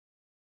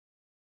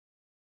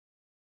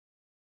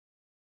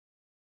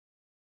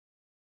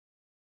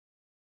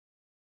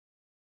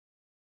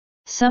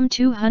Some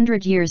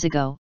 200 years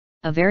ago,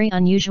 a very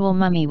unusual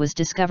mummy was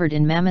discovered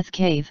in Mammoth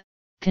Cave,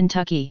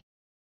 Kentucky.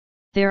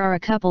 There are a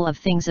couple of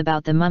things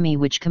about the mummy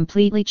which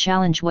completely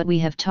challenge what we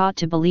have taught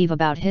to believe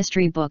about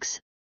history books,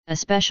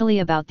 especially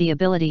about the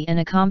ability and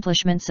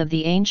accomplishments of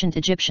the ancient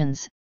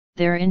Egyptians,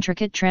 their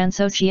intricate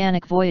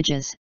transoceanic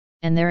voyages,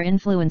 and their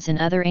influence in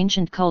other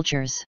ancient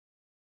cultures.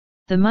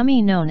 The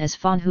mummy known as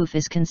Fawn Hoof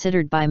is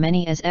considered by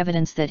many as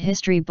evidence that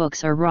history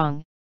books are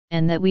wrong,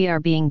 and that we are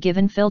being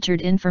given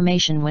filtered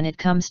information when it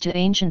comes to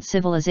ancient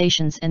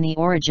civilizations and the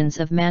origins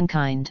of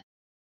mankind.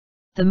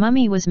 The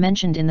mummy was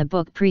mentioned in the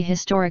book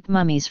Prehistoric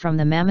Mummies from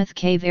the Mammoth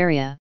Cave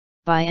Area,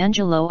 by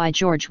Angelo I.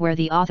 George, where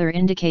the author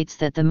indicates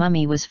that the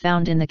mummy was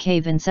found in the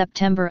cave in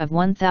September of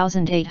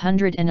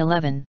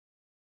 1811.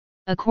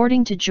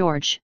 According to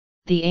George,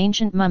 the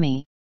ancient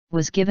mummy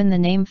was given the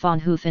name Fawn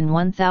Hoof in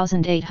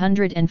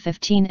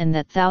 1815 and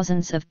that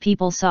thousands of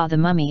people saw the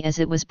mummy as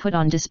it was put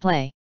on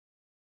display.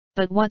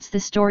 But what's the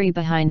story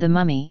behind the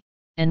mummy,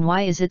 and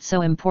why is it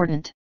so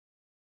important?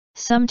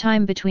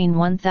 Sometime between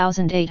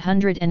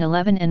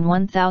 1811 and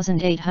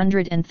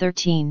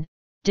 1813,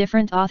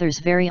 different authors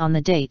vary on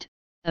the date,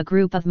 a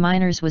group of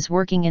miners was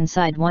working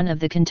inside one of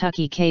the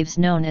Kentucky caves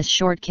known as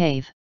Short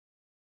Cave.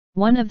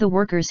 One of the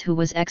workers who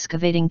was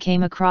excavating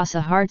came across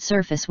a hard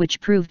surface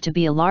which proved to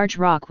be a large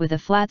rock with a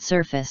flat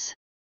surface.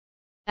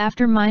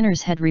 After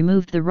miners had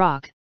removed the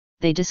rock,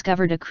 they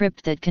discovered a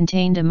crypt that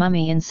contained a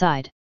mummy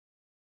inside.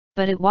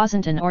 But it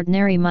wasn't an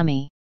ordinary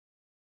mummy.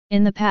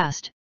 In the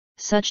past,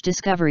 such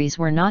discoveries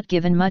were not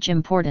given much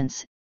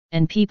importance,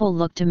 and people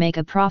looked to make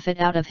a profit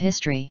out of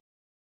history.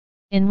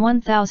 In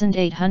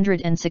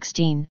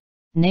 1816,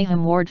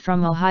 Nahum Ward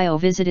from Ohio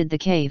visited the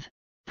cave,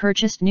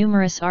 purchased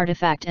numerous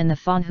artifacts and the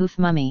Fawn Hoof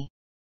mummy.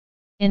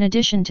 In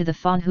addition to the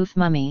Fawn Hoof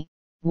mummy,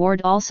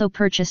 Ward also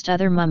purchased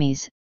other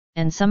mummies,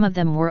 and some of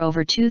them were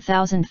over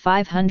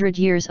 2,500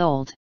 years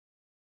old.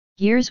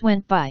 Years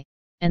went by,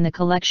 and the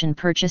collection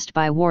purchased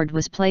by Ward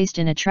was placed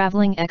in a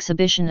traveling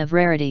exhibition of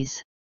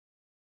rarities.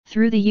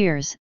 Through the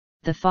years,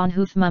 the Fawn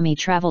Hoof mummy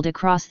traveled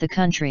across the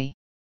country.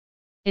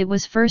 It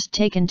was first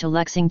taken to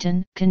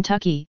Lexington,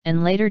 Kentucky,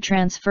 and later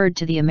transferred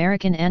to the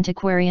American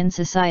Antiquarian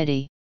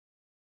Society.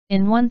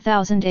 In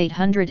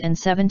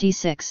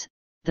 1876,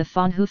 the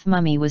Fawn Hoof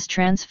mummy was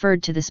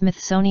transferred to the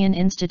Smithsonian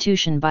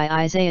Institution by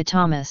Isaiah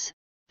Thomas,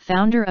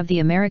 founder of the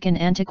American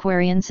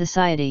Antiquarian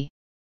Society.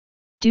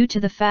 Due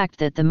to the fact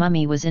that the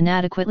mummy was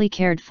inadequately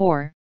cared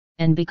for,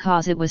 and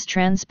because it was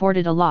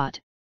transported a lot,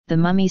 the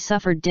mummy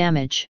suffered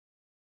damage.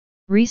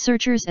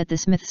 Researchers at the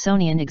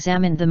Smithsonian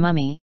examined the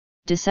mummy,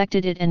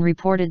 dissected it and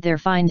reported their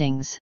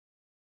findings.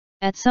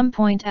 At some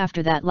point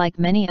after that, like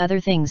many other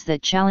things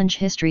that challenge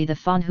history, the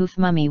Fawn Hoof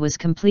mummy was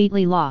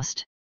completely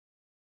lost.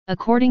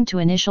 According to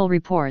initial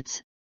reports,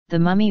 the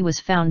mummy was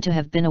found to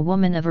have been a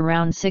woman of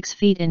around 6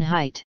 feet in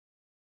height.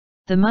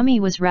 The mummy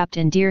was wrapped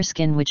in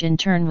deerskin, which in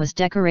turn was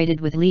decorated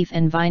with leaf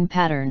and vine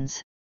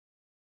patterns.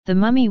 The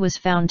mummy was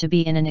found to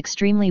be in an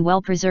extremely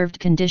well-preserved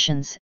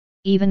conditions,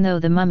 even though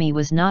the mummy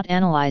was not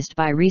analyzed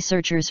by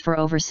researchers for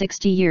over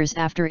 60 years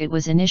after it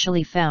was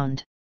initially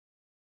found.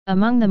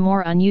 Among the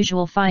more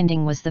unusual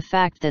finding was the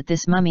fact that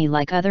this mummy,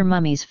 like other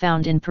mummies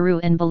found in Peru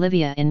and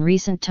Bolivia in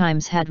recent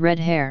times, had red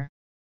hair.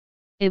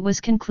 It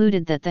was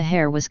concluded that the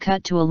hair was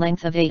cut to a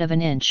length of 1/8 of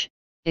an inch,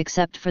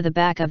 except for the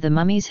back of the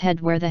mummy's head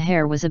where the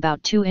hair was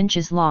about 2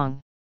 inches long.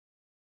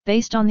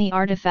 Based on the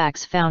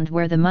artifacts found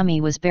where the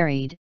mummy was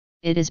buried,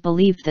 it is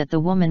believed that the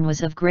woman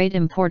was of great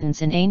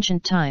importance in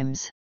ancient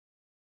times.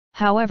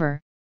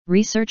 However,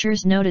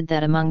 researchers noted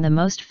that among the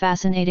most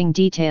fascinating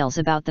details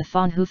about the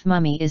Fawn Hoof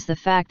mummy is the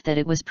fact that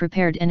it was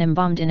prepared and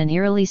embalmed in an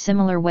eerily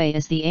similar way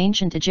as the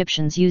ancient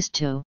Egyptians used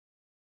to.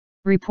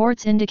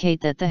 Reports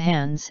indicate that the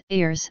hands,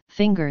 ears,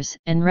 fingers,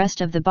 and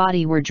rest of the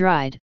body were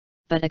dried,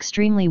 but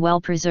extremely well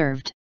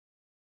preserved.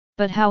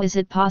 But how is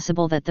it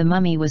possible that the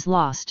mummy was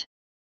lost?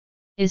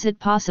 Is it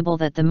possible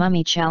that the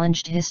mummy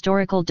challenged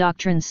historical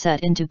doctrines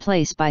set into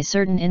place by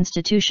certain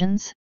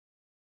institutions?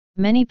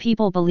 Many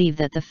people believe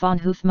that the Fawn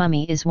Hoof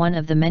mummy is one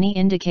of the many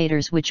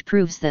indicators which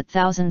proves that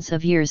thousands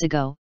of years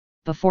ago,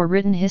 before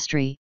written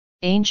history,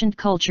 ancient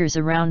cultures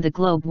around the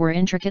globe were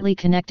intricately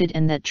connected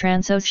and that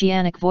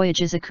transoceanic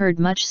voyages occurred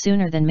much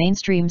sooner than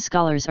mainstream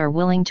scholars are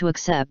willing to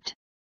accept.